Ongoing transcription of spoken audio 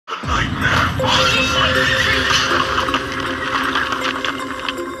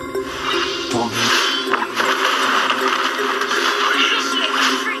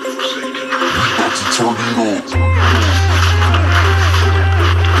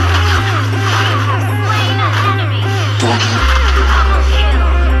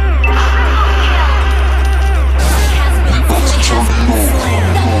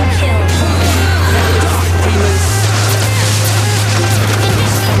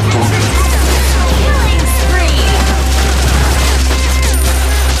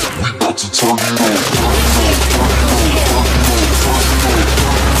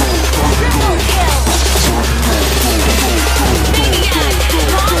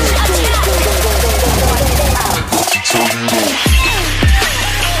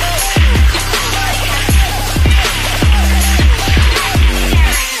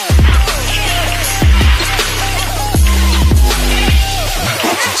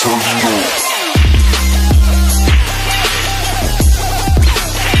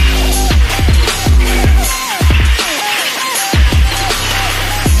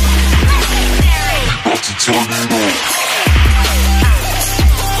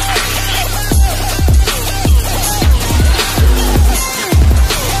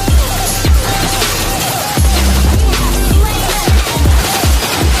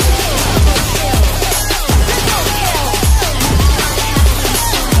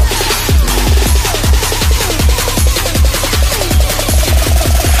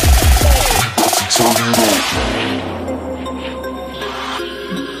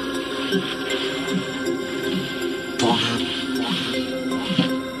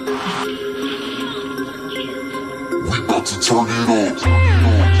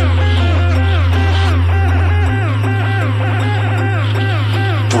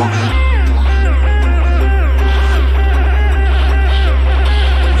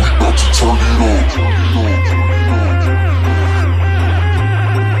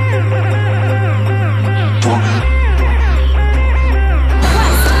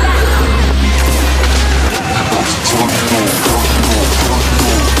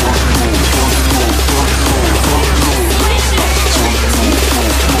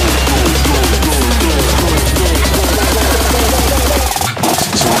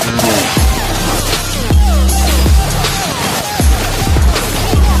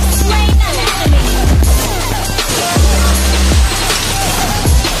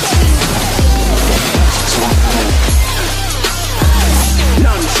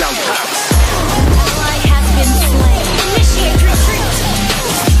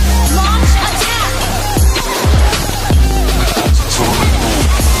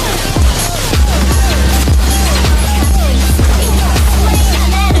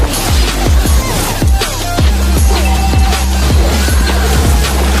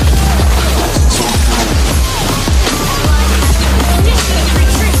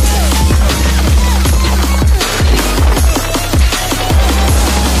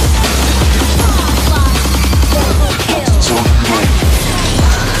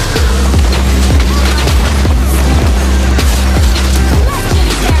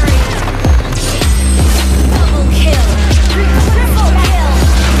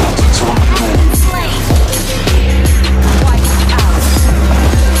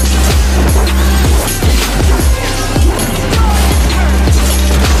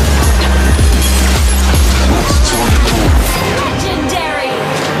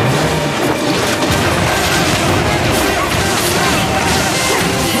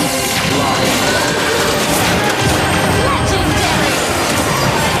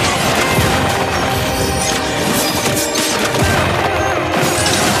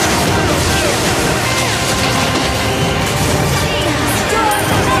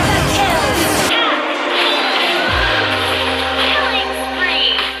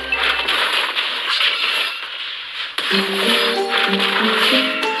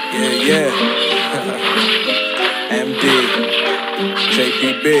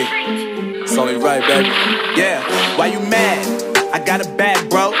It's only right, baby. Yeah, why you mad? I got a bag,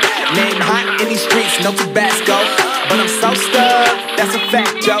 bro. Name hot in these streets, no Tabasco. But I'm so stuck, that's a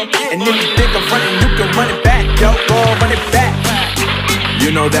fact, yo. And if you think I'm running, you can run it back, yo. Go run it back.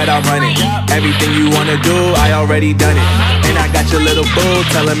 You know that I run it. Everything you wanna do, I already done it. And I got your little boo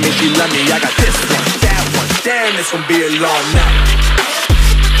telling me she love me. I got this one, that one. Damn, it's gonna be a long night.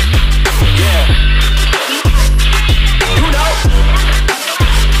 Yeah.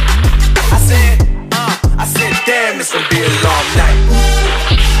 I said, damn, it's gonna be a long night.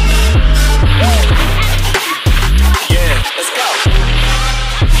 Yeah, let's go.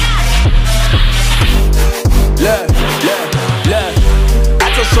 Look. I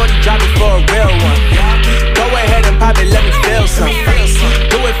told Shorty drop a real one. Go ahead and pop it, let me feel some.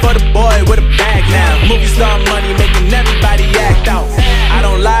 Do it for the boy with a bag now. Movie star money making everybody act out. I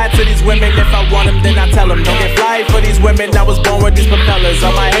don't lie to these women, if I want them then I tell them. Don't get fly for these women, I was born with these propellers.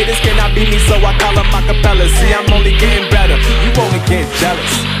 All my haters cannot beat me, so I call them acapellas. See, I'm only getting better, you only get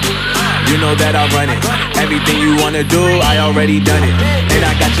jealous. You know that I run it. Everything you wanna do, I already done it. And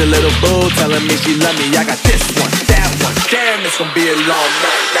I got your little boo telling me she love me. I got this one, that one. Damn, it's gonna be a long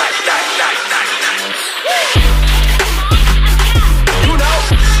night. You know,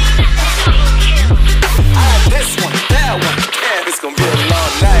 I got this one, that one. Damn, it's gonna be a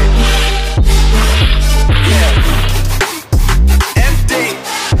long night. Yeah. MD.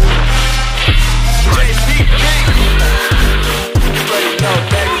 JPP. You already know,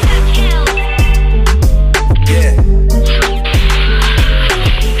 baby. Yeah.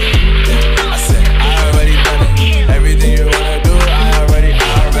 I said, I already done it. Everything you wanna do, I already.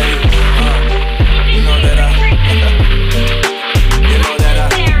 You know that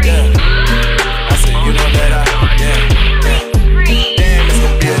yeah. I said, you know that yeah. Damn, it's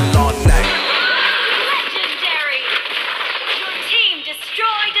gonna be a long night. Legendary! Your team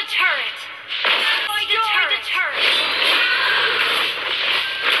destroyed a turret.